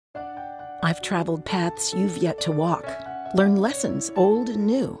I've traveled paths you've yet to walk, learned lessons old and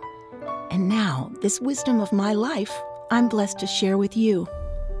new. And now, this wisdom of my life, I'm blessed to share with you.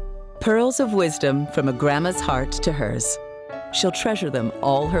 Pearls of wisdom from a grandma's heart to hers. She'll treasure them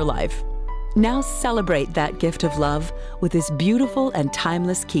all her life. Now celebrate that gift of love with this beautiful and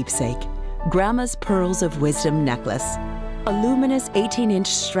timeless keepsake, Grandma's Pearls of Wisdom necklace. A luminous 18-inch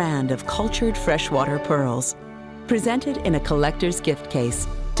strand of cultured freshwater pearls, presented in a collector's gift case,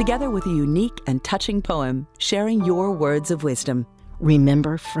 together with a unique and touching poem sharing your words of wisdom.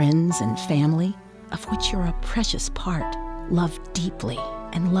 Remember friends and family, of which you're a precious part. Love deeply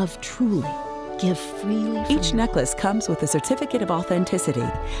and love truly. Give freely. Each necklace comes with a certificate of authenticity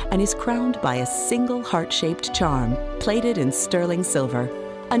and is crowned by a single heart-shaped charm plated in sterling silver.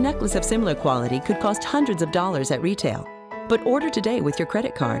 A necklace of similar quality could cost hundreds of dollars at retail. But order today with your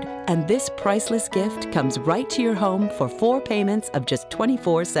credit card, and this priceless gift comes right to your home for 4 payments of just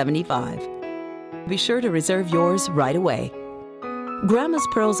 $24.75. Be sure to reserve yours right away. Grandma's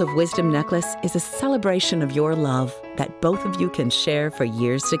Pearls of Wisdom necklace is a celebration of your love that both of you can share for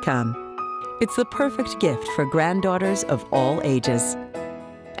years to come. It's the perfect gift for granddaughters of all ages.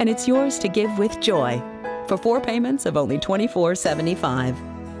 And it's yours to give with joy for 4 payments of only $24.75.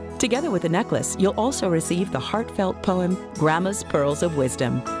 Together with the necklace, you'll also receive the heartfelt poem, Grandma's Pearls of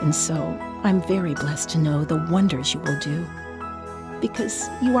Wisdom. And so, I'm very blessed to know the wonders you will do. Because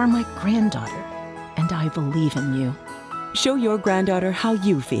you are my granddaughter, and I believe in you. Show your granddaughter how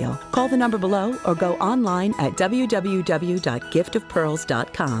you feel. Call the number below or go online at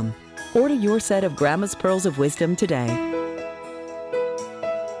www.giftofpearls.com. Order your set of Grandma's Pearls of Wisdom today.